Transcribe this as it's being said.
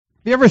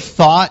Have you ever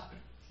thought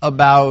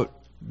about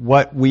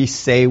what we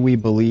say we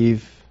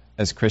believe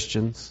as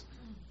Christians?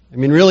 I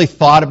mean, really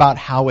thought about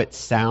how it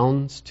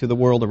sounds to the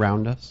world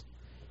around us?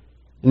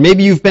 And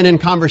maybe you've been in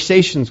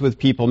conversations with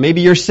people. Maybe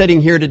you're sitting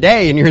here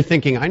today and you're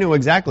thinking, I know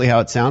exactly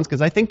how it sounds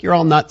because I think you're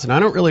all nuts and I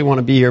don't really want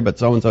to be here, but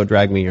so-and-so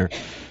dragged me here.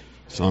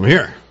 So I'm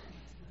here.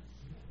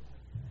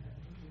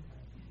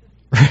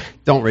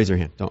 Don't raise your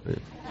hand.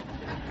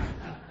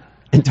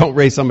 And don't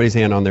raise somebody's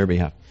hand on their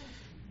behalf.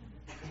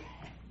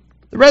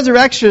 The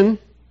resurrection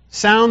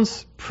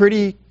sounds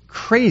pretty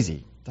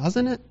crazy,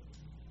 doesn't it?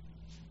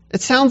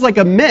 It sounds like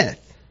a myth.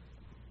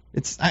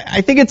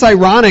 I think it's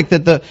ironic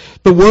that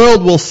the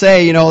world will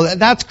say,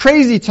 that's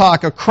crazy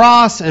talk, a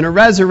cross and a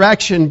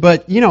resurrection,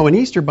 but, an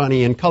Easter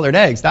bunny and colored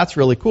eggs, that's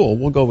really cool.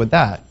 We'll go with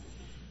that.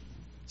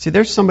 See,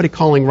 there's somebody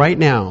calling right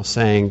now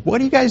saying,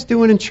 what are you guys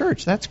doing in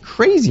church? That's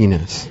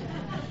craziness.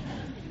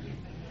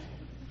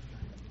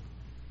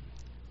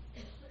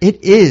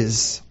 It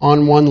is,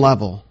 on one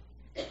level,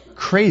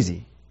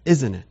 crazy,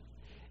 isn't it?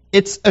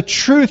 It's a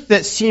truth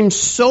that seems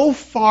so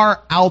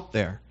far out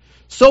there,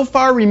 so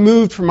far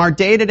removed from our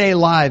day-to-day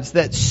lives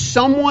that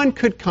someone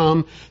could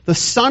come, the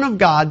Son of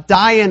God,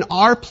 die in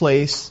our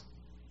place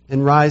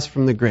and rise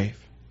from the grave,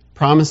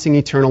 promising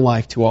eternal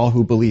life to all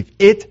who believe.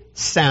 It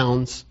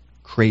sounds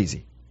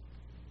crazy.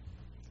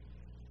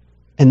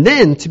 And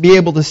then to be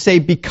able to say,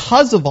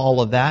 because of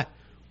all of that,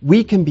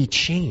 we can be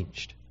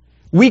changed.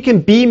 We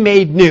can be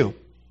made new.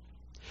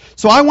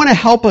 So I want to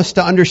help us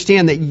to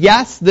understand that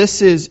yes,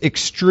 this is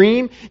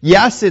extreme.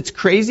 Yes, it's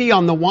crazy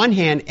on the one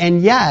hand,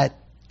 and yet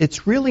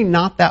it's really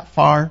not that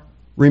far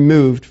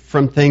removed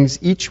from things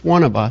each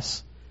one of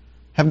us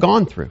have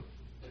gone through.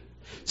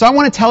 So I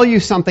want to tell you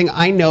something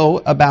I know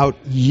about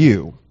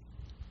you.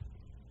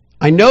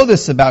 I know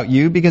this about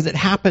you because it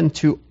happened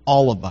to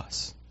all of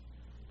us.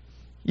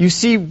 You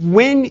see,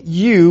 when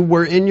you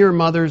were in your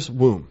mother's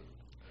womb,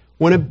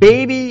 when a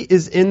baby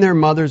is in their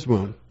mother's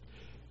womb,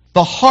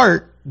 the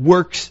heart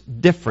works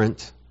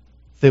different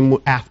than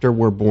after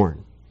we're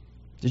born.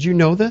 Did you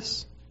know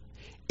this?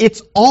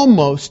 It's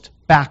almost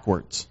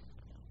backwards.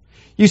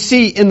 You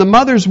see, in the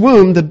mother's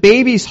womb, the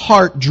baby's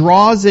heart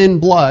draws in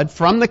blood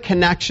from the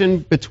connection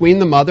between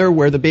the mother,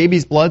 where the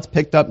baby's blood's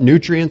picked up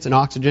nutrients and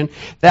oxygen.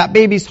 That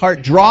baby's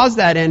heart draws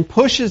that in,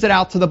 pushes it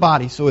out to the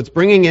body. So it's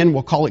bringing in,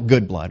 we'll call it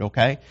good blood,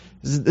 okay?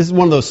 This is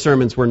one of those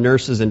sermons where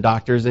nurses and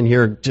doctors in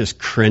here are just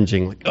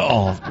cringing, like,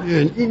 oh,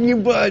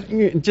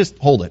 just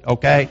hold it,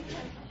 okay?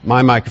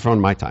 My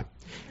microphone, my time.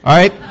 All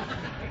right?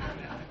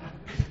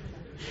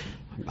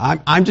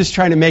 I'm just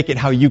trying to make it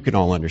how you can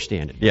all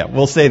understand it. Yeah,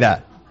 we'll say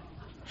that.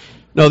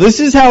 No, this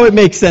is how it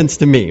makes sense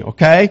to me,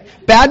 okay?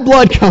 Good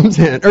blood comes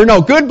in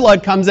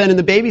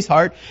the baby's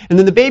heart, and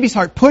then the baby's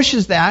heart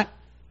pushes that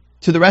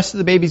to the rest of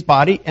the baby's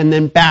body, and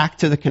then back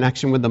to the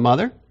connection with the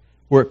mother,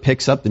 where it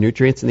picks up the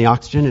nutrients and the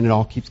oxygen, and it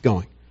all keeps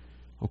going.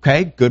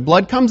 Okay? Good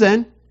blood comes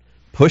in,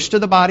 pushed to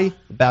the body,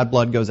 the bad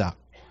blood goes out.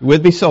 You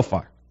with me so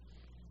far?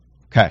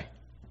 Okay.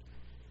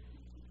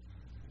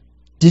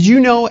 Did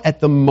you know at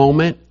the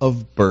moment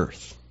of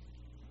birth,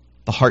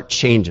 the heart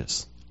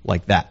changes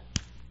like that?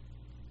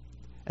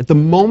 At the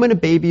moment a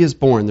baby is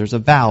born, there's a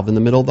valve in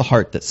the middle of the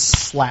heart that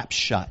slaps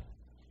shut.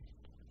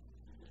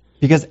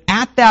 Because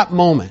at that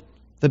moment,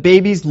 the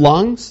baby's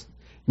lungs,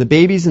 the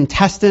baby's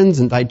intestines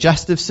and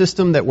digestive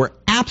system that were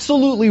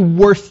absolutely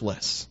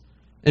worthless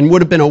and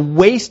would have been a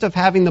waste of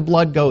having the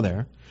blood go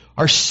there,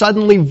 are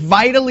suddenly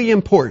vitally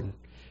important.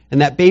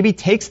 And that baby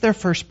takes their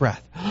first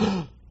breath.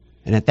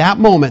 And at that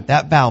moment,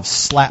 that valve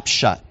slaps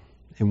shut.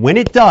 And when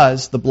it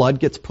does, the blood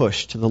gets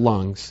pushed to the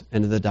lungs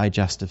and to the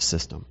digestive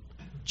system.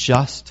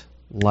 Just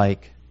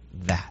like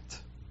that.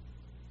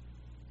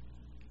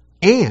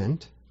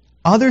 And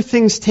other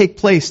things take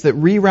place that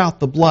reroute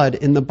the blood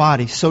in the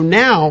body. So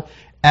now,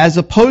 as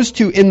opposed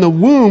to in the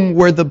womb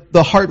where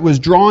the heart was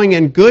drawing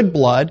in good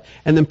blood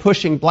and then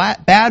pushing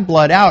bad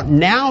blood out,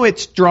 now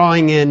it's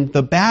drawing in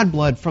the bad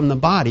blood from the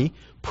body,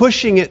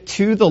 pushing it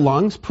to the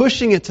lungs,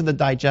 pushing it to the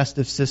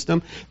digestive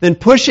system, then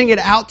pushing it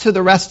out to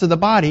the rest of the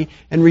body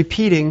and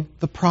repeating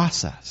the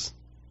process.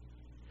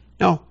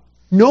 Now,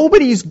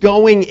 nobody's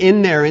going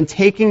in there and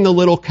taking the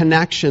little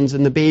connections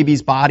in the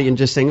baby's body and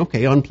just saying,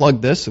 okay,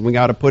 unplug this and we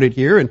got to put it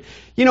here. And,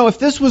 if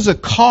this was a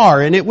car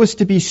and it was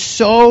to be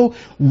so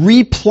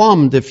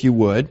replumbed, if you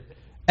would,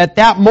 at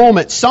that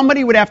moment,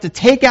 somebody would have to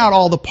take out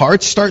all the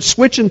parts, start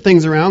switching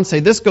things around, say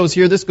this goes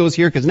here,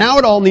 because now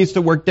it all needs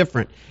to work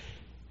different.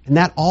 And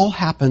that all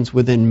happens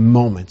within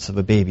moments of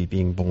a baby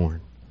being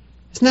born.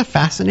 Isn't that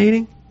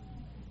fascinating?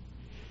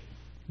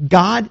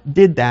 God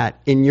did that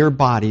in your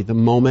body the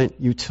moment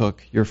you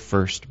took your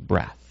first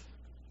breath.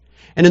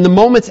 And in the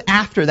moments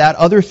after that,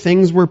 other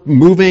things were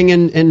moving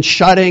and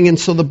shutting, and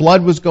so the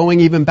blood was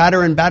going even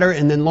better and better,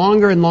 and then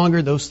longer and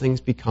longer those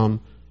things become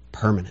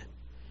permanent.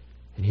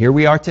 And here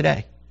we are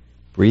today,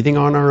 breathing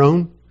on our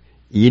own,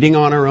 eating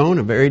on our own,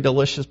 a very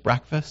delicious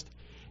breakfast.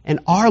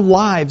 And our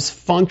lives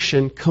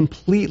function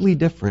completely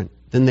different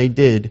than they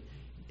did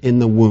in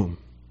the womb.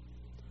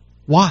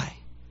 Why?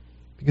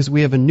 Because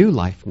we have a new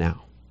life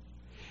now.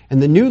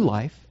 And the new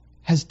life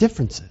has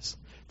differences.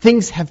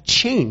 things have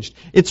changed.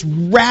 It's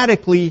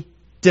radically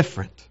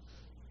different.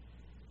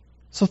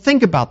 So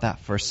think about that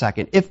for a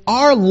second. If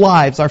our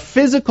lives, our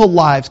physical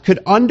lives, could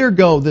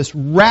undergo this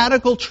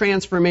radical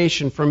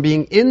transformation from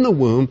being in the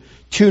womb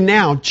to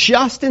now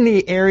just in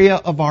the area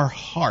of our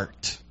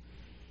heart,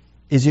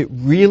 is it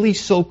really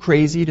so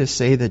crazy to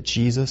say that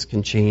Jesus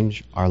can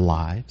change our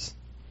lives?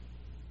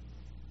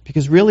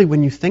 Because really,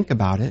 when you think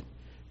about it,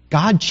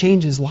 God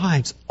changes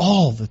lives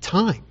all the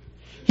time.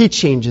 He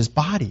changes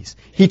bodies.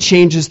 He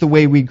changes the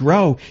way we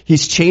grow.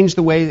 He's changed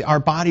the way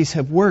our bodies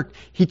have worked.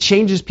 He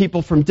changes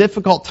people from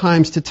difficult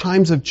times to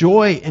times of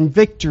joy and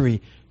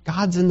victory.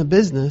 God's in the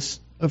business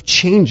of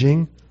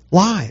changing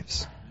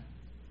lives.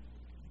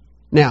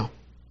 Now,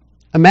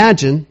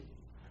 imagine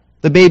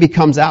the baby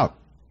comes out.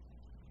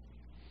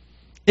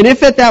 And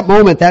if at that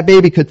moment that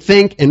baby could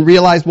think and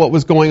realize what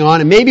was going on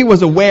and maybe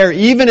was aware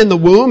even in the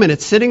womb, and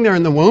it's sitting there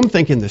in the womb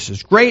thinking, this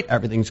is great,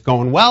 everything's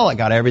going well, I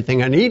got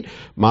everything I need,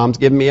 Mom's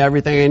giving me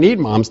everything I need,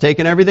 Mom's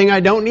taking everything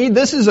I don't need,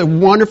 this is a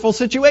wonderful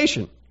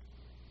situation.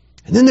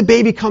 And then the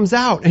baby comes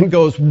out and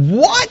goes,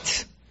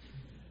 what?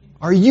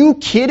 Are you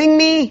kidding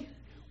me?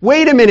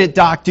 Wait a minute,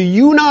 Doc, do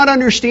you not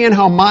understand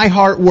how my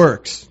heart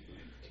works?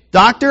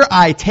 Doctor,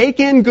 I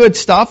take in good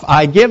stuff,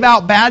 I give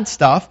out bad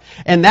stuff,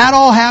 and that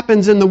all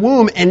happens in the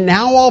womb, and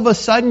now all of a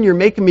sudden you're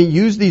making me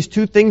use these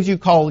two things you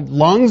call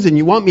lungs, and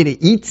you want me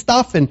to eat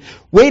stuff, and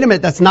wait a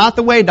minute, that's not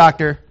the way,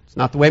 doctor. It's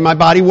not the way my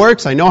body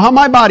works. I know how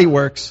my body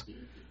works.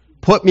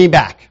 Put me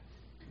back.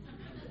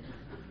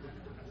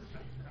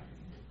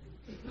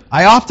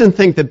 I often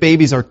think that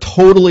babies are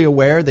totally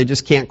aware, they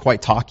just can't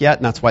quite talk yet,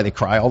 and that's why they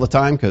cry all the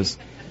time, because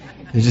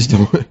they just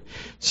don't, it's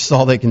just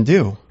all they can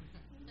do.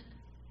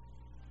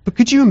 But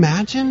could you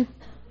imagine?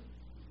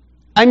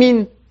 I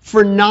mean,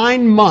 for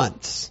 9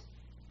 months,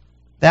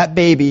 that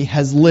baby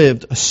has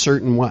lived a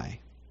certain way.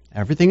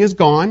 Everything is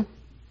gone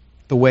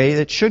the way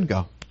it should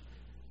go.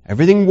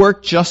 Everything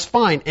worked just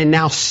fine. And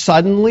now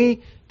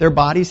suddenly, their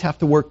bodies have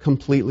to work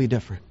completely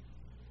different.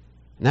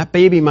 And that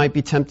baby might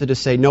be tempted to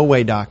say, no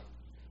way, Doc.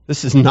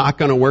 This is not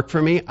going to work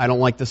for me. I don't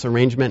like this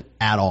arrangement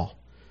at all.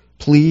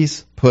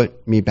 Please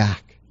put me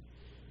back.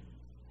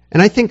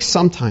 And I think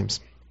sometimes,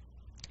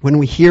 when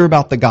we hear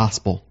about the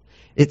gospel,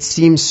 it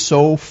seems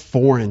so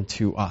foreign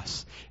to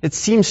us. It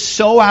seems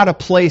so out of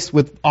place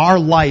with our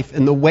life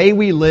and the way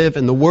we live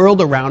and the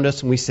world around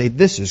us, and we say,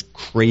 this is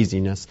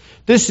craziness.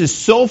 This is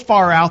so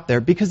far out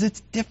there because it's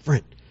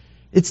different.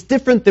 It's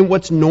different than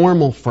what's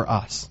normal for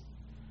us.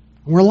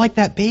 And we're like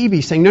that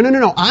baby saying,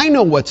 no, I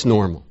know what's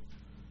normal.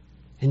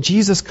 And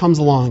Jesus comes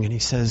along and he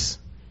says,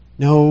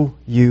 no,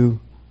 you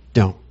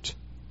don't.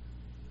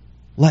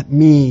 Let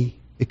me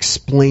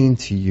explain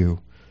to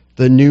you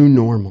the new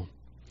normal.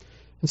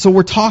 And so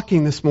we're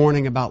talking this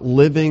morning about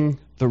living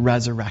the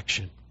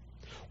resurrection.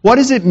 What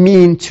does it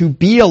mean to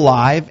be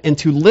alive and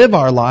to live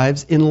our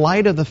lives in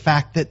light of the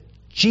fact that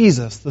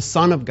Jesus, the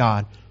Son of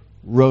God,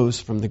 rose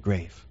from the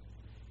grave?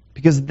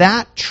 Because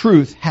that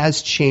truth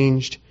has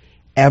changed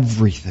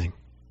everything.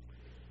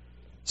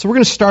 So we're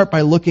going to start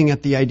by looking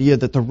at the idea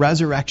that the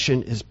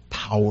resurrection is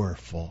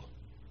powerful.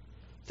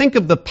 Think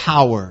of the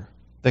power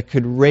that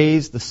could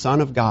raise the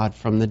Son of God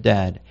from the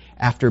dead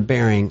after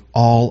bearing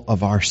all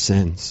of our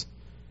sins.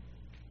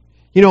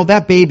 You know,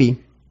 that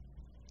baby,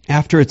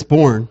 after it's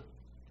born,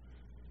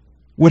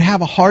 would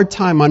have a hard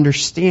time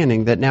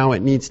understanding that now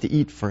it needs to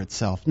eat for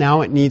itself.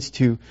 Now it needs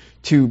to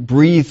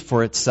breathe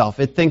for itself.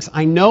 It thinks,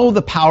 I know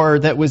the power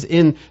that was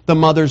in the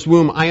mother's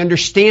womb. I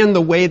understand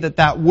the way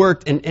that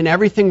worked, and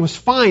everything was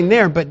fine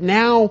there, but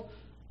now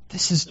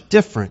this is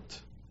different.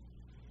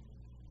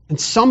 And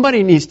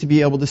somebody needs to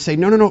be able to say,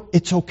 no,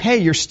 it's okay.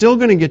 You're still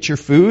going to get your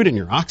food and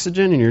your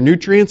oxygen and your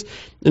nutrients.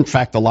 In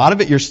fact, a lot of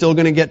it you're still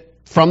going to get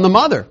from the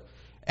mother.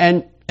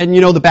 And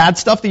you know, the bad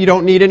stuff that you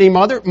don't need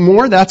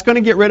anymore, that's going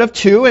to get rid of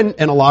too. And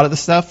a lot of the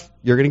stuff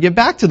you're going to give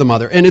back to the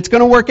mother. And it's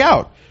going to work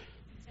out.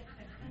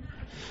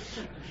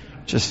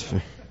 Just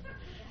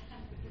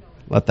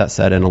let that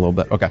set in a little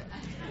bit. Okay.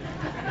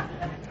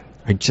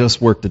 I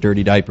just worked the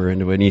dirty diaper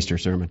into an Easter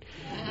sermon.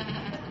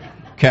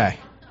 Okay.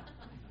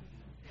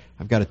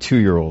 I've got a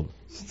 2-year-old.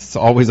 It's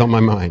always on my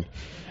mind.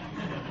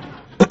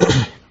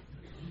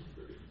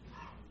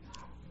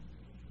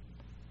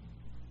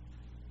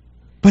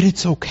 But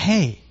it's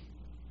okay.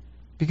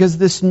 Because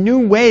this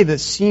new way that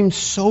seems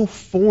so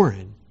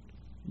foreign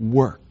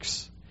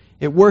works.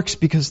 It works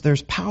because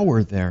there's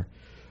power there.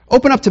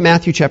 Open up to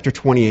Matthew chapter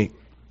 28.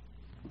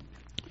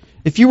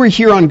 If you were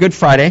here on Good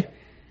Friday,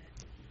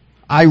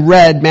 I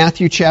read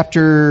Matthew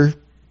chapter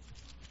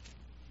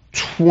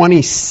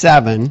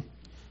 27.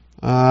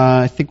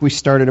 I think we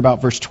started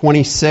about verse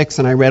 26,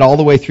 and I read all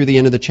the way through the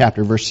end of the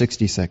chapter, verse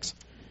 66.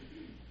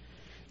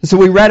 And so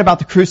we read about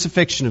the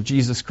crucifixion of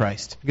Jesus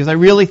Christ, because I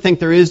really think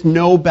there is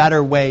no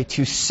better way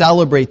to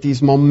celebrate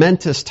these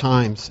momentous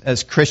times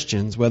as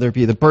Christians, whether it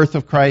be the birth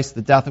of Christ,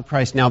 the death of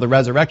Christ, now the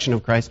resurrection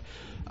of Christ,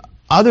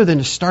 other than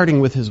just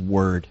starting with His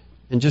Word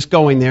and just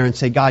going there and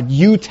say, God,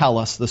 you tell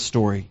us the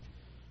story.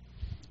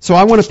 So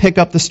I want to pick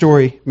up the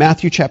story,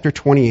 Matthew chapter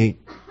 28,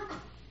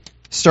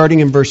 starting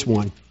in verse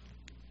 1.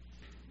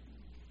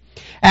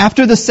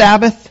 After the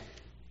Sabbath,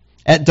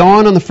 at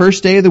dawn on the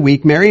first day of the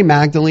week, Mary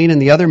Magdalene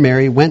and the other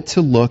Mary went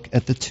to look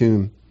at the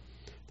tomb.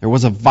 There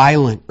was a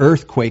violent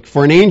earthquake,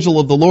 for an angel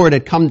of the Lord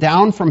had come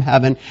down from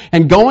heaven,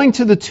 and going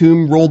to the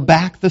tomb, rolled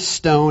back the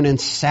stone and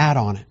sat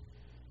on it.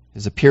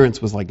 His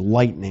appearance was like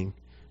lightning,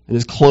 and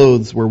his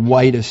clothes were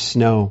white as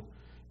snow.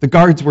 The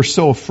guards were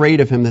so afraid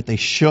of him that they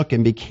shook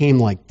and became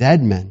like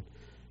dead men.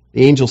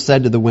 The angel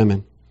said to the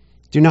women,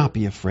 "Do not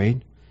be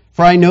afraid,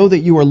 for I know that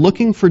you are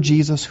looking for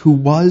Jesus who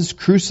was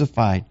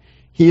crucified.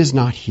 He is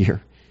not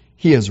here.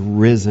 He has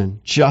risen,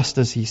 just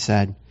as he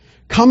said.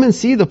 Come and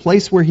see the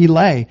place where he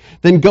lay.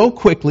 Then go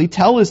quickly,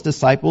 tell his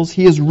disciples,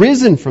 he is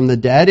risen from the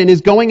dead and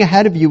is going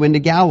ahead of you into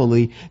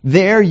Galilee.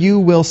 There you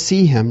will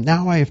see him.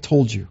 Now I have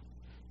told you."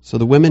 So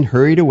the women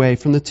hurried away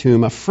from the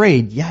tomb,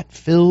 afraid yet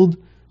filled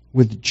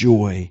with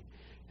joy,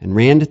 and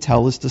ran to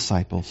tell his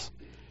disciples.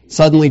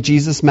 Suddenly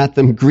Jesus met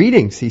them.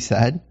 "Greetings," he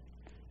said.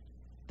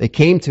 They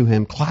came to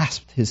him,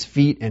 clasped his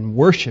feet, and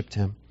worshipped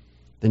him.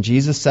 Then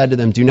Jesus said to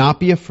them, "Do not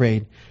be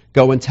afraid.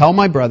 Go and tell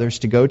my brothers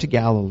to go to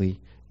Galilee.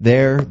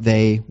 There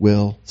they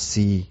will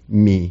see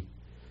me."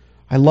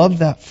 I love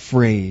that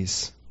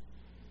phrase.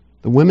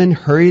 The women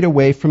hurried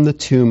away from the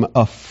tomb,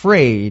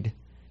 afraid,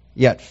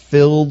 yet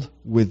filled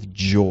with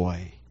joy.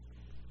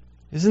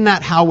 Isn't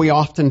that how we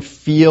often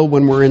feel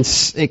when we're in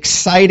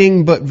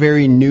exciting but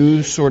very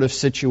new sort of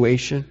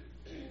situation?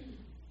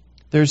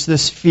 There's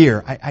this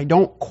fear. I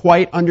don't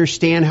quite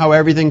understand how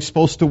everything's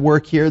supposed to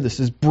work here. This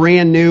is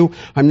brand new.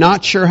 I'm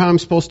not sure how I'm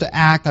supposed to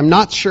act. I'm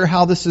not sure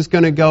how this is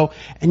going to go.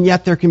 And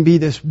yet there can be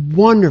this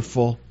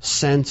wonderful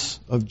sense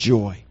of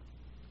joy.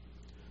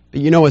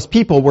 But you know, as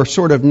people, we're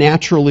sort of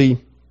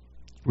naturally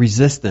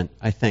resistant,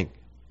 I think,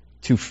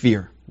 to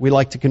fear. We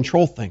like to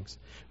control things.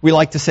 We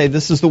like to say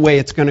this is the way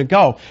it's going to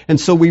go. And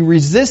so we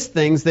resist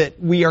things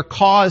that we are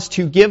caused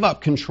to give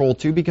up control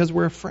to because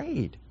we're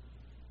afraid.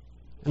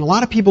 And a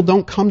lot of people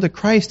don't come to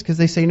Christ because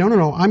they say,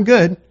 no, I'm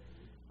good.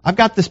 I've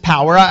got this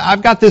power.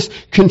 I've got this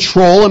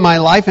control in my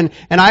life, and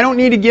I don't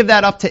need to give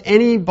that up to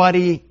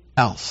anybody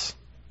else.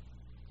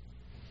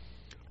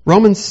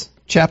 Romans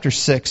chapter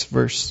 6,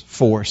 verse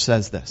 4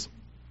 says this.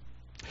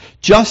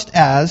 Just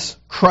as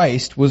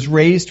Christ was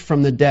raised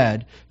from the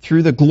dead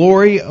through the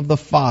glory of the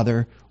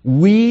Father,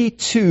 we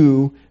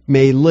too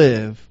may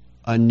live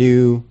a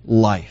new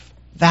life.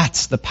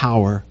 That's the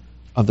power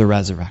of the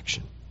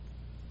resurrection.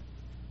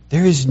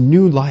 There is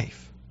new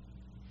life.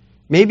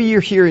 Maybe you're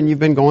here and you've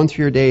been going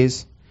through your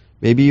days.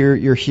 Maybe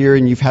you're here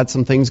and you've had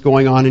some things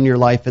going on in your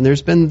life and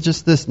there's been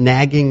just this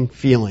nagging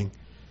feeling.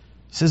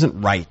 This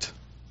isn't right.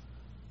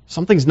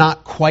 Something's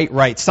not quite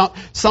right.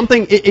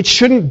 Something, it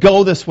shouldn't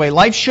go this way.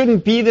 Life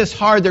shouldn't be this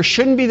hard. There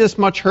shouldn't be this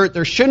much hurt.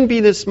 There shouldn't be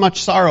this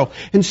much sorrow.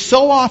 And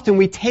so often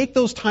we take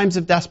those times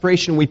of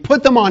desperation, we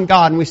put them on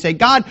God and we say,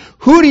 "God,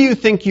 who do you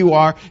think you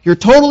are? You're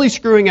totally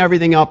screwing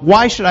everything up.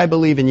 Why should I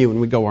believe in you?" And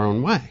we go our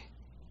own way.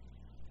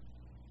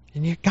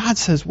 And yet God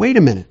says, wait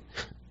a minute.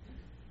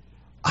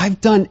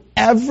 I've done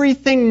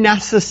everything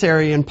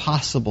necessary and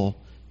possible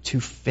to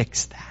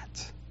fix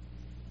that.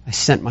 I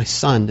sent my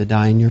Son to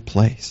die in your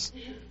place.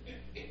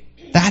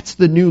 That's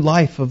the new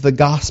life of the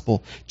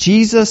gospel.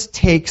 Jesus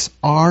takes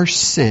our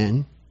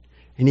sin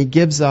and He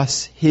gives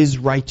us His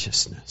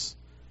righteousness.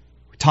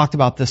 We talked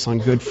about this on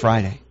Good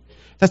Friday.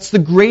 That's the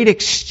great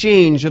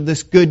exchange of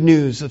this good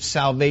news of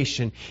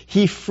salvation.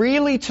 He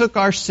freely took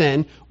our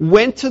sin,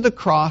 went to the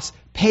cross,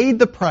 paid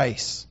the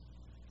price,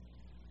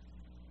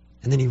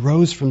 and then He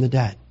rose from the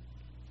dead.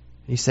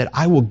 And He said,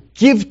 "I will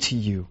give to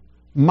you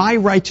my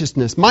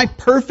righteousness. My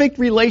perfect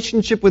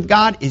relationship with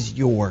God is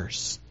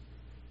yours.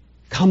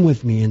 Come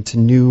with me into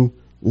new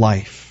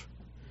life."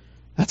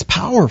 That's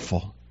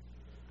powerful.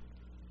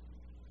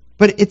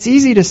 But it's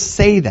easy to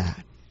say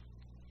that.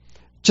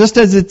 Just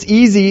as it's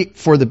easy,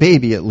 for the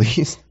baby at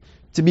least,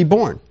 to be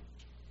born.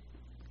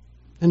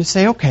 And to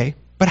say, okay,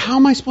 but how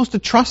am I supposed to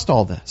trust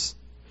all this?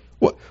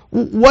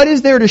 What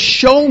is there to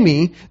show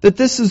me that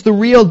this is the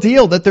real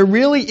deal, that there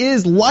really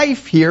is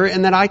life here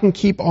and that I can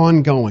keep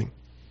on going?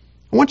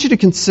 I want you to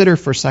consider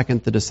for a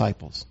second the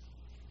disciples.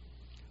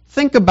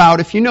 Think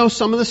about, if you know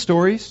some of the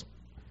stories,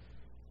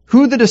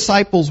 who the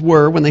disciples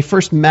were when they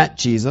first met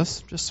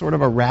Jesus. Just sort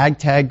of a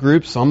ragtag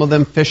group, some of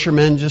them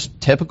fishermen,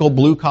 just typical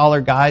blue-collar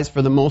guys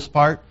for the most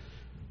part.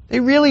 They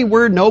really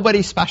were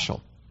nobody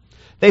special.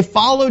 They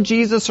follow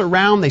Jesus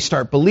around, they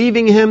start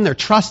believing Him, they're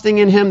trusting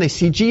in Him, they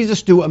see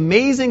Jesus do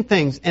amazing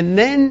things, and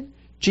then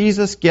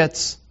Jesus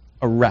gets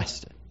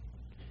arrested.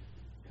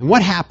 And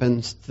what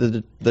happens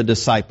to the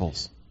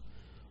disciples?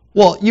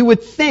 Well, you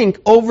would think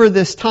over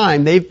this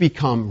time they've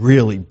become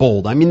really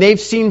bold. I mean, they've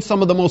seen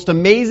some of the most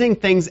amazing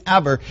things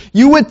ever.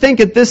 You would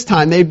think at this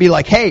time they'd be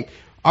like, "Hey,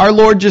 our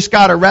Lord just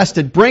got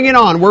arrested. Bring it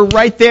on. We're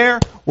right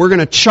there. We're going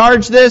to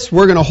charge this.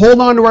 We're going to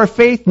hold on to our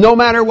faith no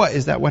matter what."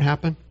 Is that what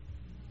happened?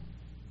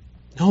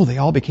 No, they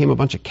all became a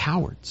bunch of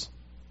cowards.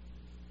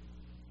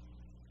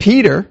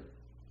 Peter,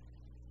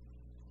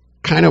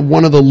 kind of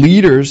one of the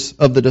leaders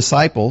of the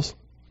disciples,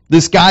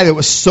 this guy that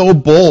was so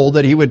bold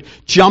that he would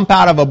jump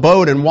out of a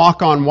boat and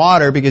walk on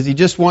water because he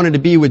just wanted to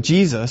be with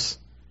Jesus,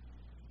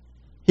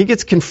 he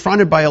gets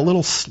confronted by a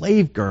little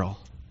slave girl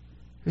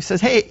who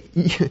says, hey,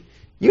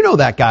 you know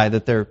that guy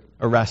that they're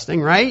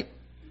arresting, right?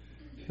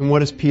 And what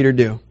does Peter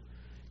do?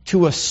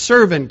 To a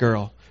servant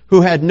girl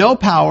who had no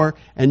power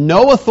and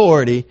no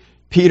authority,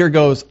 Peter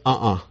goes,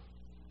 I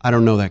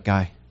don't know that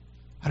guy.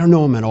 I don't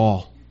know him at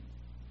all.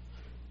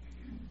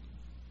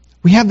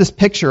 We have this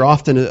picture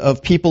often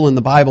of people in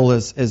the Bible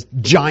as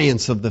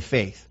giants of the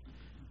faith.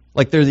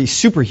 Like they're these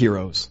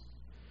superheroes.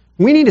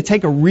 We need to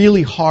take a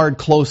really hard,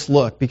 close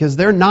look because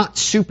they're not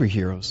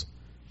superheroes.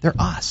 They're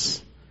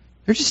us.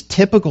 They're just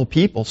typical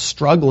people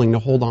struggling to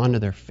hold on to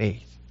their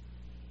faith.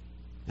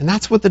 And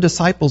that's what the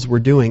disciples were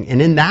doing.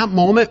 And in that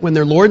moment, when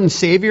their Lord and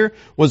Savior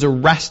was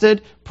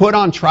arrested, put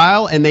on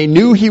trial, and they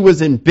knew he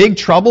was in big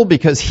trouble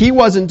because he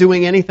wasn't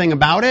doing anything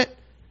about it,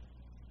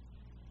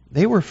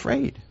 they were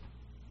afraid.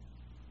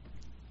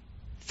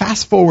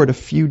 Fast forward a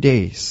few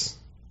days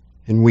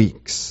and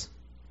weeks.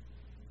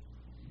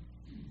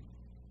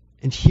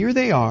 And here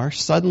they are,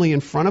 suddenly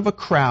in front of a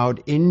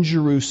crowd in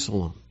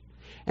Jerusalem.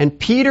 And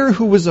Peter,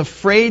 who was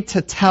afraid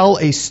to tell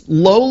a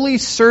lowly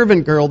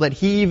servant girl that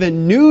he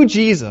even knew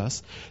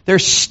Jesus, they're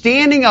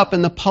standing up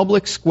in the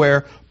public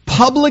square,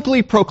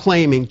 publicly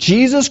proclaiming,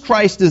 Jesus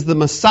Christ is the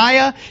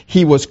Messiah,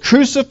 He was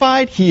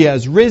crucified, He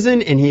has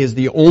risen, and He is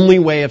the only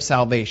way of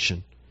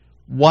salvation.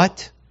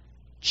 What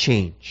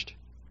changed?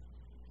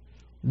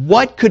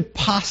 What could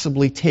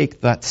possibly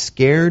take that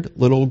scared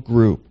little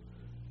group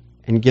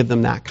and give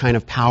them that kind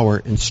of power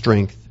and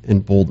strength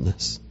and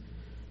boldness?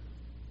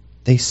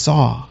 They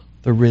saw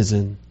the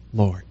risen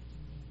Lord.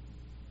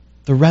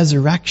 The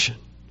resurrection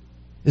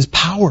is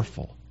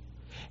powerful.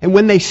 And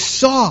when they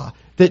saw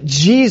that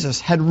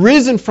Jesus had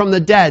risen from the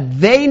dead,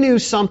 they knew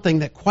something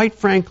that, quite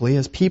frankly,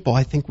 as people,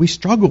 I think we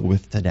struggle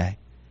with today.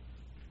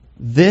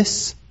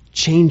 This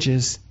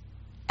changes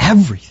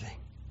everything.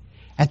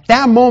 At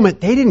that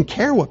moment, they didn't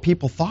care what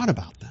people thought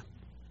about them.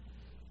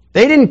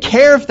 They didn't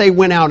care if they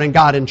went out and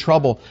got in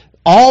trouble.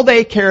 All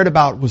they cared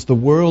about was the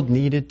world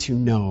needed to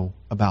know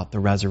about the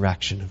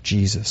resurrection of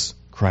Jesus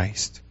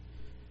Christ.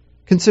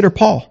 Consider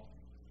Paul.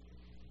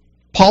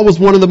 Paul was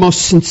one of the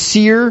most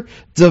sincere,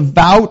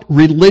 devout,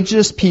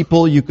 religious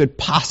people you could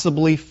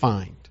possibly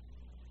find.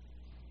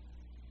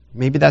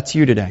 Maybe that's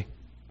you today.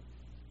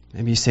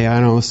 Maybe you say, I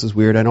know this is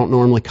weird. I don't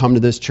normally come to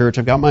this church.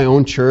 I've got my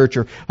own church,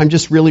 or I'm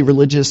just really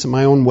religious in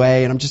my own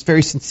way, and I'm just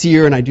very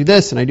sincere, and I do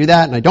this, and I do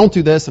that, and I don't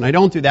do this, and I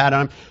don't do that.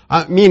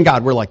 And me and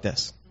God, we're like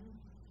this.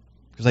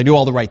 Because I do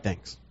all the right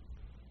things.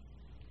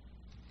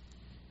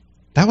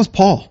 That was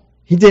Paul.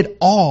 He did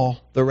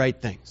all the right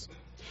things.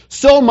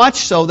 So much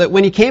so that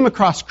when he came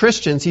across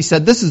Christians, he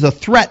said, this is a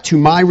threat to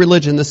my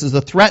religion. This is a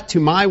threat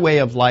to my way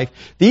of life.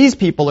 These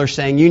people are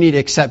saying you need to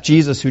accept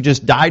Jesus who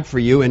just died for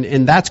you,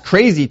 and that's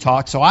crazy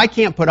talk, so I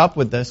can't put up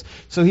with this.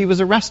 So he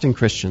was arresting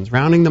Christians,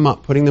 rounding them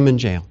up, putting them in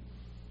jail.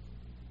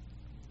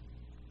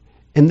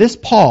 And this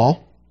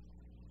Paul,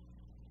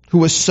 who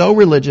was so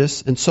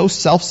religious and so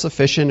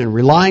self-sufficient and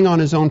relying on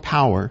his own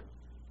power,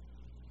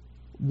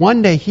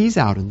 one day he's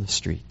out in the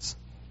streets.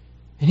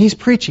 And he's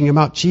preaching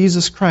about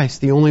Jesus Christ,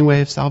 the only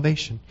way of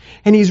salvation.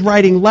 And he's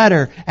writing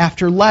letter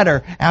after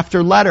letter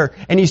after letter.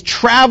 And he's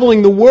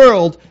traveling the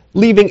world,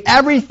 leaving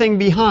everything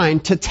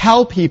behind to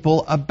tell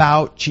people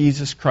about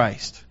Jesus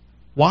Christ.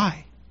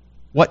 Why?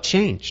 What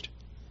changed?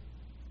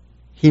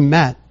 He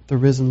met the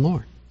risen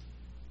Lord.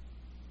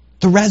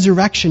 The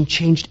resurrection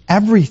changed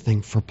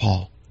everything for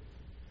Paul.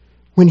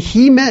 When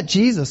he met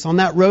Jesus on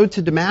that road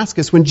to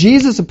Damascus, when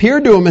Jesus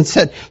appeared to him and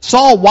said,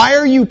 Saul, why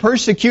are you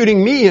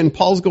persecuting me? And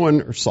Paul's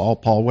going, or Saul,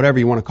 Paul, whatever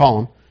you want to call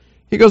him.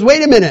 He goes,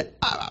 wait a minute,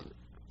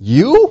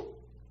 you?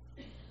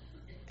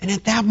 And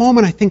at that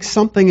moment, I think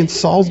something in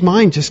Saul's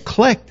mind just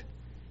clicked.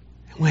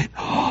 And went,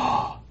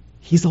 oh,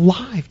 he's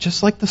alive,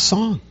 just like the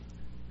song.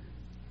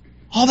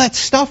 All that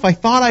stuff I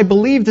thought I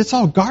believed, it's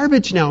all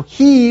garbage now.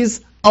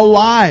 He's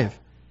alive.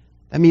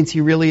 That means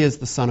he really is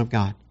the Son of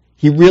God.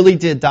 He really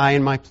did die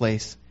in my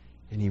place.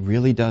 And he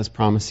really does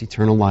promise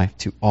eternal life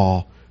to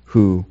all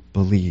who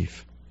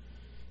believe.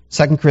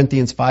 2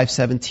 Corinthians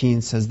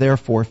 5:17 says,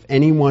 therefore, if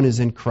anyone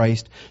is in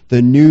Christ,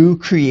 the new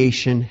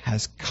creation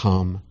has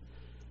come.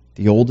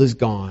 The old is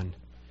gone,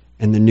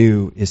 and the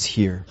new is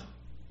here.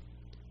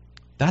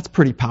 That's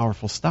pretty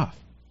powerful stuff.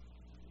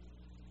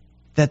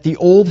 That the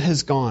old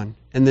has gone,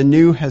 and the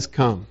new has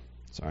come.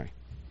 Sorry.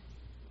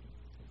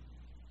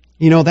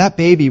 You know, that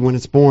baby, when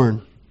it's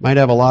born, might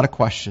have a lot of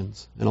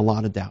questions and a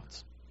lot of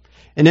doubts.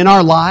 And in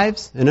our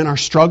lives and in our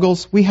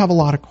struggles, we have a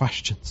lot of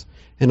questions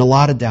and a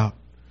lot of doubt.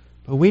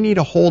 But we need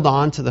to hold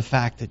on to the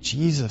fact that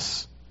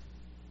Jesus,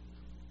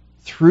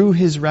 through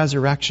His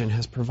resurrection,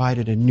 has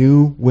provided a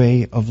new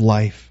way of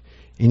life,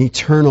 an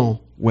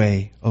eternal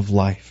way of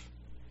life.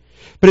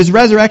 But His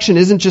resurrection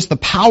isn't just the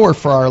power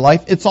for our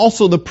life, it's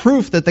also the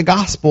proof that the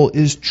gospel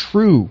is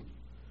true.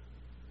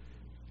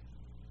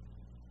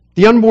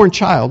 The unborn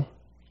child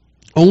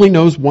only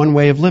knows one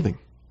way of living.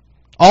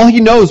 All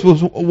he knows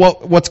was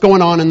what's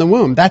going on in the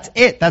womb. That's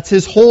it. That's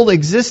his whole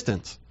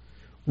existence.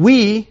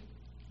 We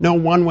know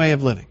one way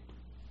of living.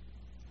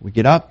 We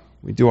get up,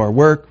 We do our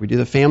work. We do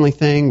the family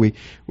thing.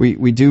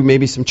 We do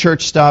maybe some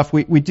church stuff.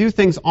 We do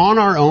things on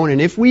our own.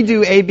 And if we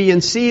do A, B,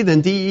 and C,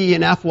 then D, E,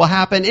 and F will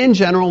happen in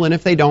general. And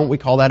if they don't, we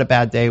call that a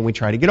bad day and we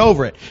try to get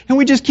over it. And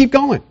we just keep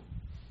going.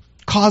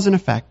 Cause and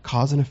effect,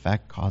 cause and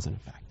effect, cause and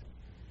effect.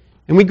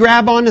 And we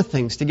grab onto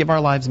things to give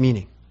our lives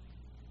meaning.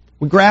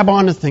 We grab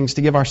onto things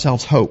to give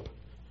ourselves hope.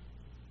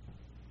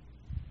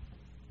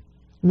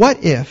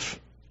 What if,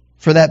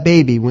 for that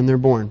baby when they're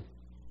born,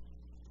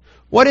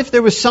 what if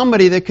there was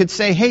somebody that could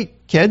say, hey,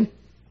 kid,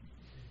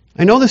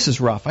 I know this is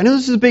rough. I know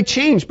this is a big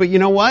change, but you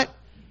know what?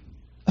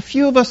 A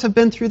few of us have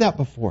been through that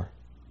before.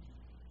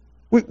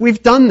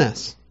 We've done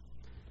this.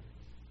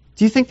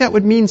 Do you think that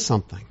would mean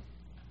something?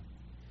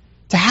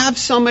 To have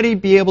somebody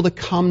be able to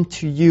come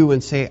to you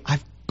and say,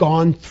 I've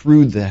gone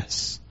through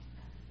this.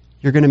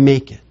 You're going to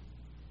make it.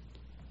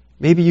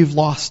 Maybe you've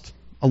lost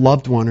a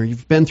loved one, or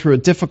you've been through a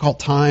difficult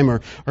time,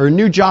 or a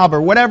new job,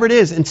 or whatever it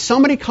is, and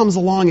somebody comes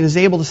along and is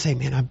able to say,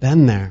 man, I've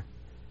been there.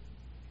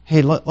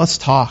 Hey, let's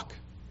talk.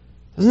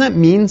 Doesn't that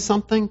mean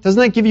something? Doesn't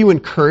that give you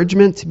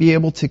encouragement to be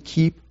able to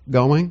keep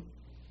going?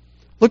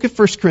 Look at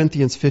 1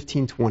 Corinthians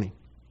 15:20.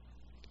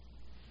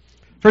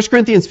 1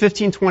 Corinthians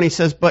 15:20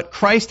 says, but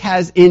Christ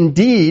has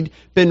indeed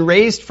been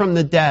raised from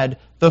the dead,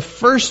 the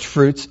first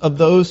fruits of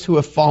those who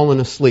have fallen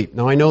asleep.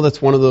 Now, I know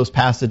that's one of those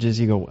passages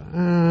you go,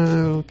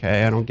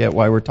 okay, I don't get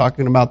why we're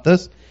talking about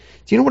this.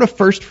 Do you know what a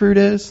first fruit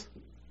is?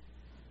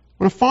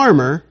 When a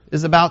farmer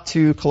is about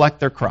to collect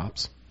their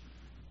crops,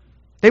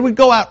 they would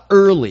go out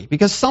early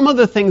because some of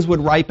the things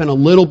would ripen a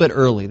little bit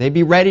early. They'd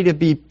be ready to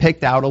be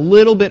picked out a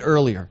little bit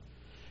earlier.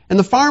 And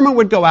the farmer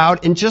would go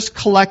out and just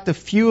collect a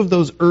few of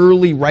those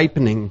early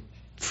ripening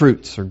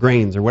fruits or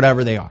grains or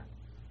whatever they are.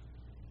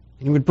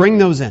 And he would bring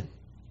those in.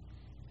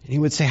 And he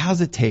would say,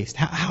 how's it taste?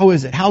 How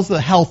is it? How's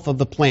the health of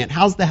the plant?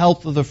 How's the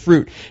health of the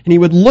fruit? And he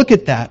would look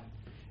at that,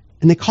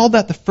 and they called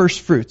that the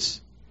first fruits.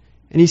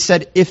 And he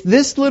said, if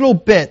this little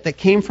bit that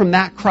came from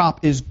that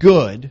crop is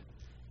good,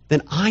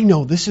 then I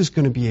know this is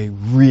going to be a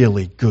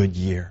really good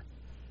year.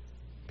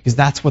 Because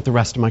that's what the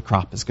rest of my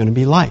crop is going to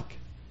be like.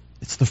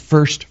 It's the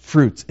first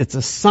fruits. It's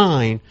a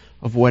sign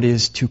of what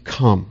is to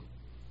come.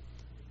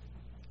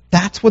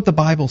 That's what the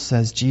Bible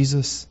says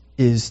Jesus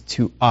is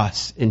to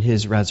us in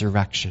His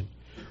resurrection.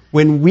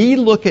 When we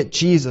look at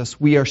Jesus,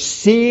 we are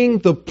seeing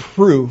the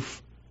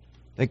proof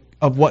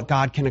of what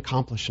God can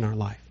accomplish in our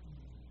life.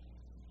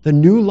 The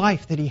new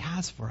life that He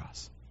has for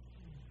us.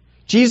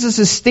 Jesus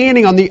is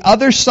standing on the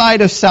other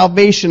side of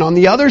salvation, on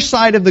the other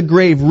side of the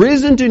grave,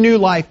 risen to new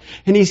life,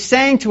 and He's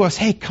saying to us,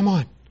 hey, come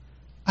on,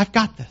 I've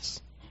got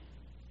this.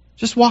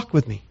 Just walk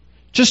with me.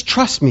 Just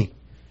trust me.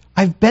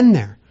 I've been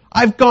there.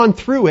 I've gone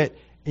through it,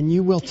 and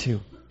you will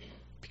too,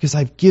 because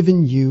I've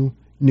given you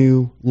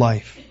new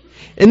life.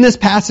 In this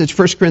passage,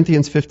 1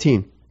 Corinthians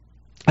 15,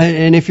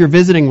 and if you're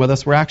visiting with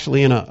us, we're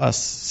actually in a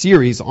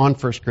series on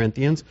 1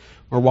 Corinthians.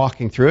 We're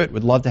walking through it.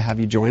 We'd love to have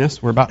you join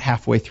us. We're about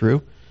halfway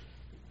through.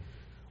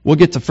 We'll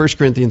get to 1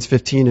 Corinthians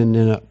 15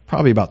 in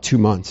probably about 2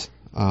 months,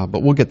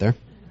 but we'll get there.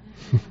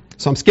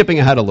 So I'm skipping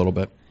ahead a little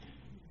bit.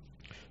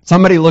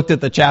 Somebody looked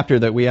at the chapter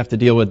that we have to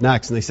deal with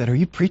next, and they said, are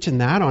you preaching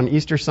that on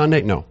Easter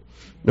Sunday? No,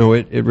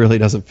 it really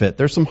doesn't fit.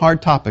 There's some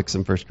hard topics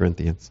in 1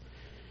 Corinthians.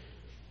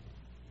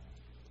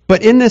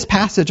 But in this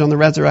passage on the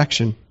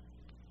resurrection,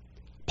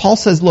 Paul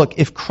says, look,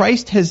 if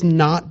Christ has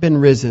not been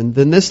risen,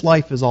 then this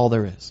life is all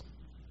there is.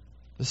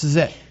 This is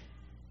it.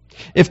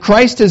 If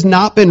Christ has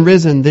not been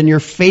risen, then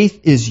your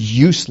faith is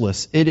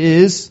useless. It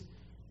is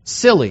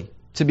silly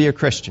to be a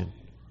Christian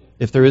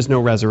if there is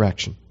no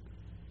resurrection.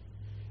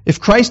 If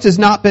Christ has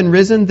not been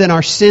risen, then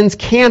our sins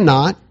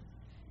cannot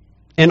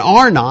and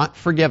are not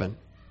forgiven.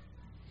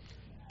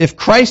 If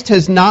Christ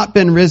has not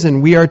been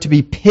risen, we are to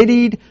be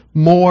pitied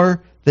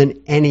more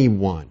than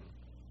anyone.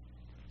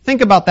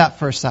 Think about that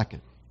for a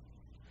second.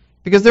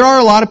 Because there are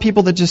a lot of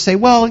people that just say,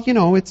 well,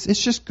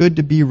 it's just good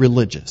to be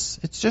religious.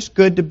 It's just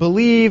good to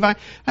believe. I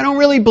don't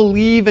really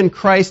believe in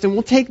Christ, and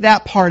we'll take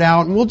that part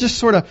out, and we'll just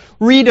sort of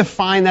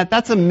redefine that.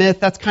 That's a myth.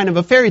 That's kind of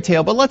a fairy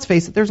tale. But let's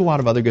face it, there's a lot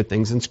of other good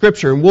things in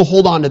Scripture, and we'll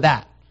hold on to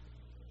that.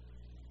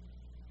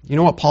 You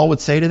know what Paul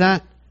would say to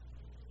that?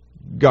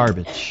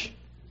 Garbage.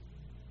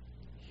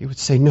 He would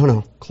say,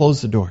 no,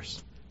 close the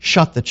doors.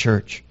 Shut the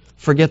church.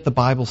 Forget the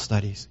Bible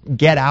studies.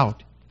 Get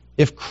out.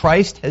 If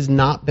Christ has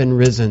not been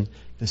risen,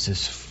 this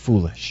is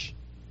foolish.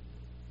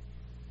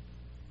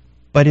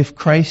 But if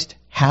Christ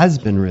has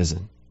been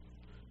risen,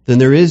 then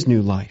there is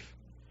new life.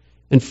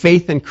 And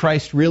faith in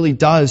Christ really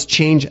does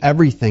change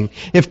everything.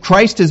 If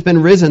Christ has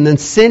been risen, then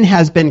sin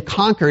has been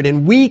conquered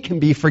and we can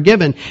be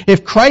forgiven.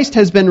 If Christ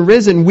has been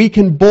risen, we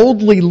can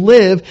boldly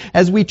live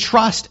as we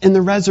trust in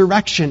the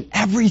resurrection.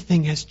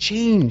 Everything has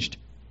changed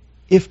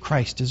if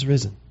Christ is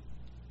risen.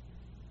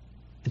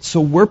 And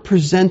so we're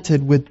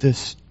presented with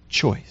this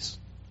choice.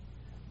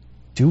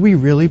 Do we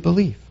really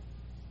believe?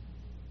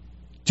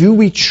 Do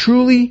we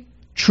truly,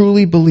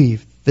 truly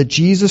believe that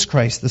Jesus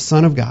Christ, the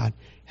Son of God,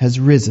 has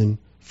risen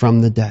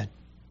from the dead?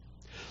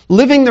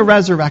 Living the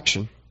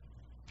resurrection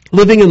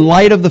living in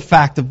light of the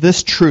fact of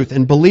this truth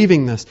and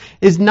believing this,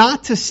 is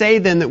not to say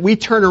then that we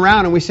turn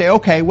around and we say,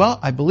 okay, well,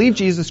 I believe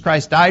Jesus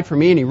Christ died for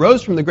me and He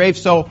rose from the grave,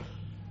 so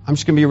I'm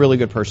just going to be a really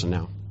good person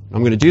now.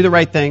 I'm going to do the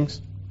right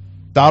things,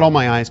 dot all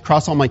my I's,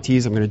 cross all my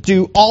T's. I'm going to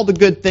do all the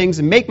good things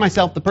and make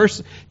myself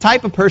the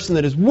type of person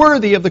that is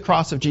worthy of the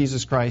cross of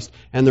Jesus Christ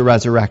and the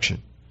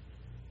resurrection.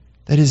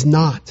 That is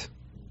not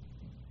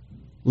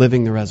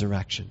living the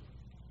resurrection.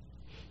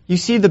 You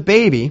see, the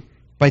baby,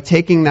 by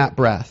taking that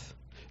breath,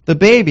 the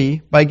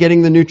baby, by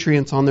getting the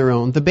nutrients on their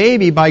own, the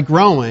baby, by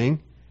growing,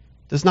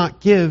 does not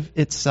give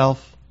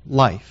itself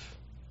life.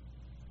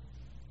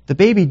 The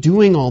baby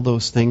doing all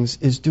those things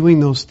is doing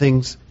those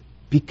things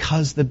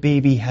because the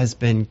baby has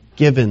been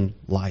given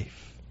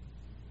life.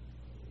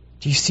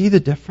 Do you see the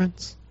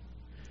difference?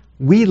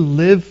 We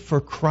live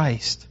for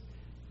Christ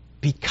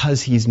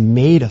because He's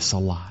made us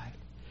alive.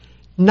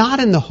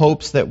 Not in the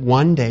hopes that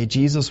one day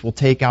Jesus will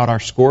take out our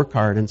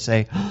scorecard and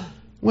say,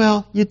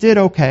 well, you did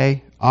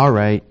okay. All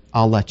right,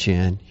 I'll let you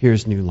in.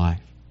 Here's new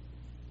life.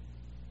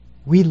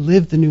 We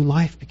live the new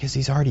life because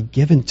He's already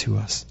given to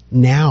us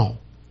now.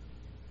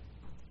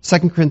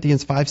 2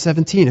 Corinthians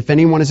 5:17, if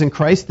anyone is in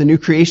Christ, the new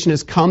creation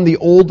has come, the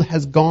old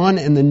has gone,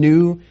 and the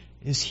new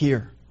is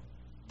here.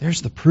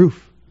 There's the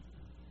proof.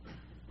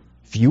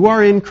 If you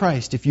are in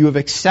Christ, if you have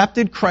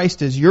accepted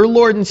Christ as your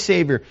Lord and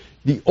Savior,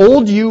 the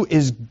old you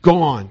is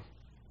gone.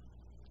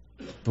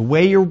 The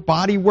way your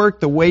body worked,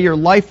 the way your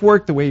life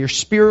worked, the way your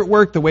spirit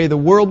worked, the way the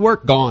world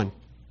worked, gone.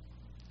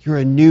 You're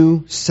a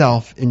new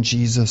self in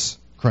Jesus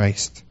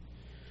Christ.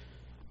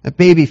 That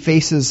baby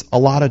faces a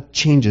lot of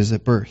changes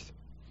at birth.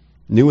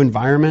 New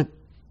environment,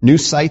 new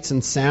sights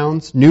and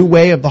sounds, new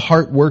way of the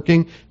heart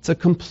working. It's a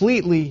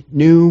completely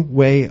new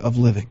way of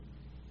living.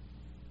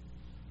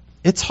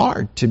 It's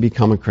hard to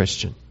become a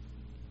Christian.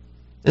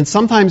 And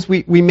sometimes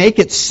we make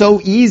it so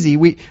easy.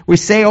 We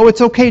say, oh,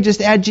 it's okay,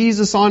 just add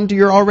Jesus onto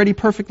your already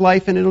perfect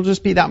life and it'll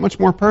just be that much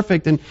more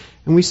perfect. And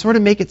we sort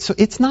of make it so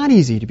it's not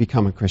easy to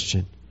become a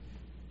Christian.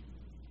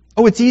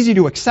 Oh, it's easy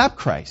to accept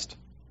Christ.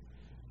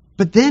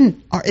 But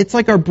then it's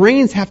like our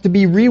brains have to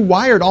be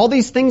rewired. All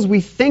these things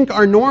we think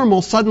are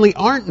normal suddenly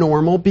aren't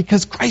normal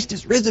because Christ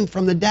is risen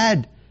from the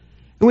dead.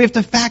 And we have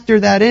to factor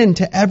that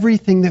into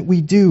everything that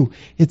we do.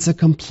 It's a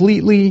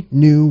completely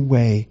new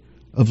way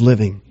of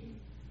living.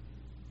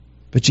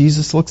 But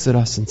Jesus looks at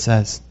us and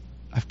says,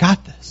 I've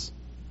got this.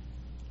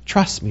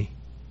 Trust me.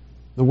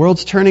 The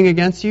world's turning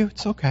against you.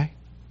 It's okay.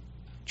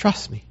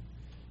 Trust me.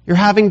 You're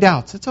having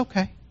doubts. It's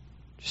okay.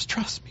 Just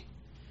trust me.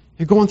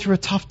 You're going through a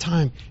tough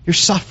time. You're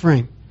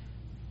suffering.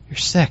 You're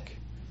sick.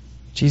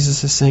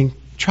 Jesus is saying,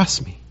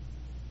 trust me.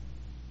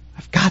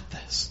 I've got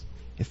this.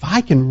 If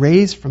I can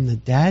raise from the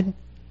dead,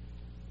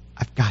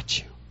 I've got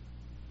you.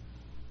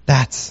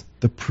 That's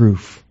the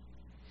proof.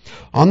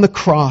 On the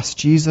cross,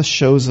 Jesus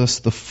shows us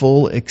the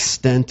full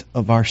extent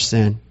of our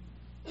sin.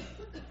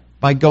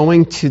 By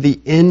going to the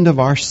end of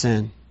our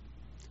sin,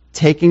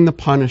 taking the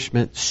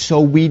punishment so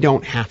we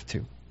don't have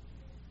to.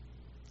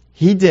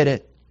 He did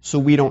it so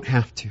we don't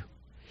have to.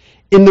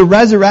 In the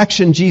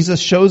resurrection, Jesus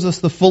shows us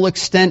the full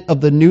extent of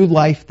the new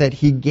life that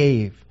He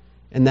gave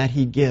and that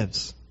He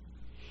gives.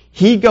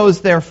 He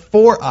goes there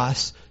for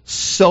us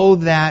so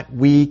that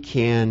we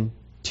can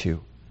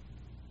too.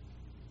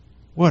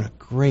 What a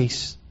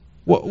grace.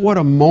 What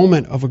a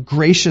moment of a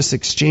gracious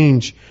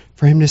exchange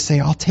for Him to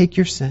say, I'll take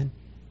your sin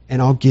and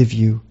I'll give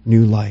you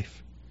new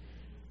life.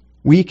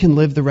 We can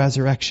live the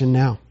resurrection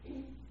now.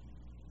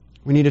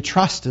 We need to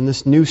trust in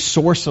this new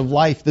source of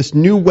life, this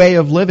new way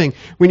of living.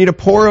 We need to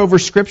pore over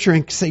Scripture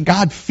and say,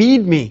 God,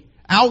 feed me.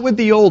 Out with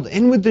the old,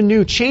 in with the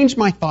new. Change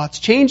my thoughts,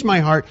 change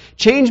my heart,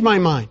 change my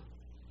mind.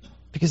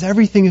 Because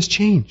everything has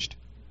changed.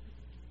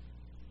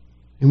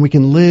 And we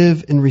can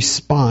live in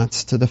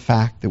response to the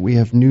fact that we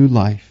have new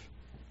life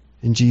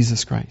in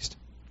Jesus Christ.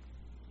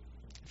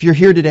 If you're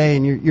here today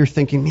and you're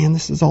thinking, man,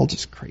 this is all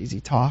just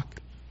crazy talk.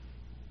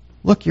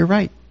 Look, you're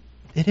right.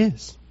 It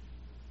is.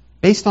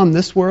 Based on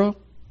this world,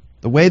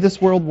 the way this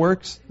world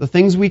works, the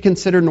things we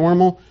consider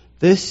normal,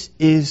 this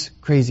is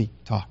crazy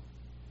talk.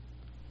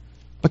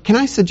 But can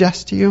I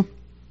suggest to you,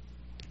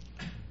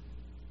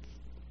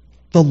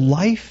 the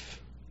life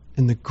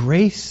and the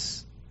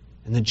grace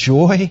and the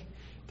joy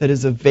that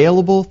is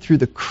available through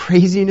the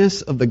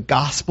craziness of the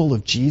gospel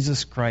of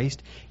Jesus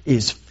Christ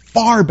is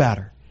far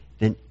better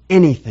than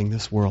anything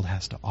this world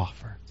has to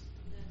offer.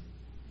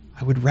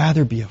 I would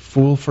rather be a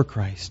fool for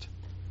Christ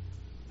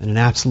than an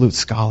absolute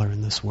scholar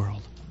in this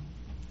world.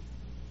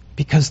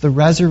 Because the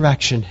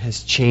resurrection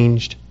has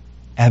changed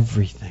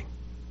everything.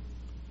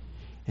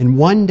 And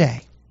one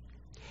day,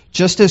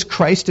 just as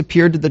Christ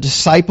appeared to the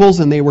disciples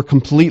and they were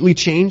completely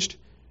changed,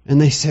 and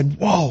they said,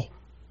 whoa,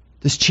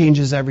 this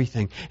changes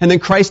everything. And then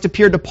Christ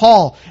appeared to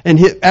Paul and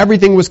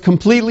everything was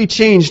completely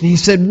changed. And he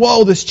said,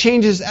 whoa, this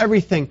changes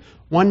everything.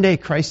 One day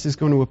Christ is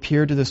going to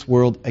appear to this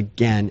world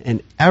again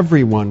and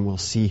everyone will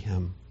see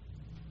Him.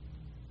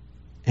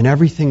 And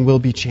everything will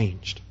be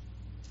changed.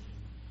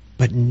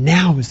 But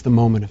now is the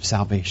moment of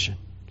salvation.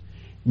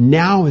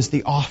 Now is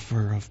the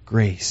offer of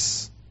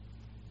grace.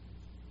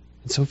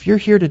 And so if you're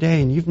here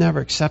today and you've never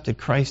accepted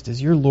Christ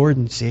as your Lord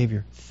and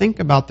Savior, think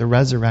about the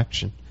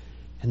resurrection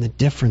and the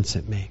difference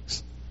it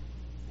makes.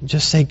 And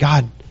just say,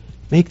 God,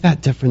 make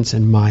that difference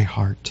in my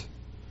heart.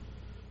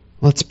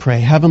 Let's pray.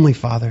 Heavenly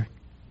Father,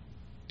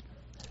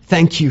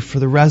 thank you for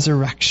the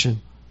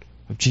resurrection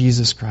of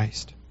Jesus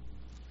Christ,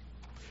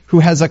 who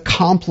has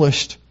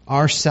accomplished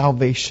our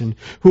salvation,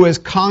 who has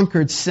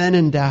conquered sin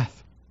and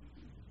death,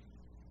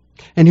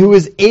 and who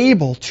is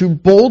able to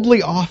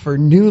boldly offer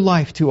new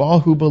life to all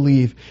who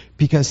believe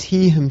because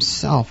he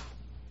himself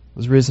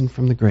was risen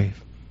from the grave.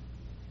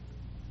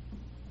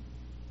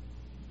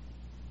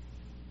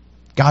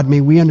 God,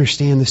 may we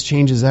understand this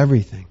changes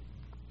everything.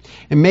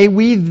 And may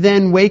we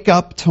then wake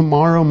up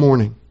tomorrow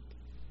morning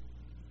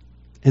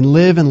and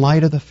live in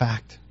light of the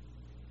fact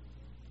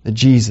that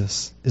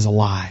Jesus is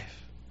alive.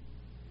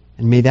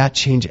 And may that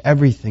change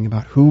everything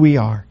about who we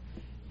are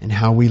and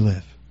how we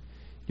live.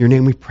 In your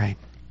name we pray.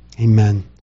 Amen.